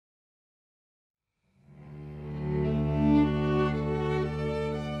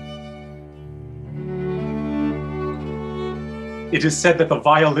It is said that the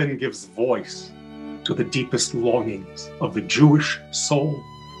violin gives voice to the deepest longings of the Jewish soul.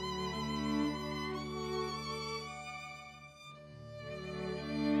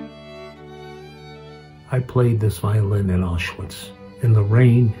 I played this violin in Auschwitz, in the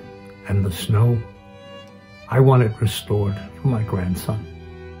rain and the snow. I want it restored for my grandson.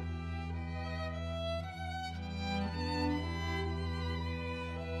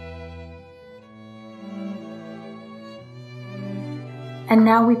 And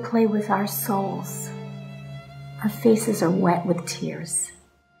now we play with our souls. Our faces are wet with tears.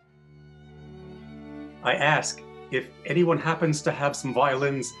 I ask if anyone happens to have some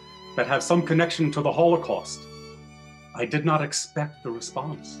violins that have some connection to the Holocaust. I did not expect the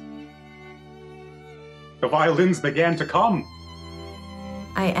response. The violins began to come.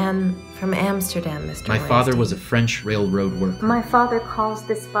 I am from Amsterdam, Mr. My father was a French railroad worker. My father calls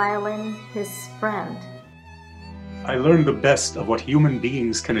this violin his friend. I learned the best of what human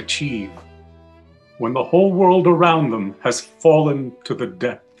beings can achieve when the whole world around them has fallen to the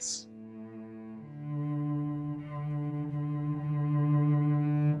depths.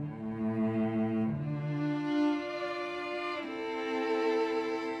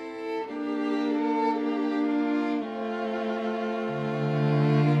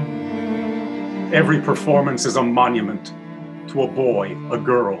 Every performance is a monument to a boy, a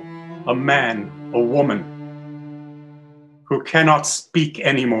girl, a man, a woman who cannot speak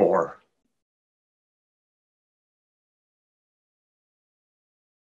anymore.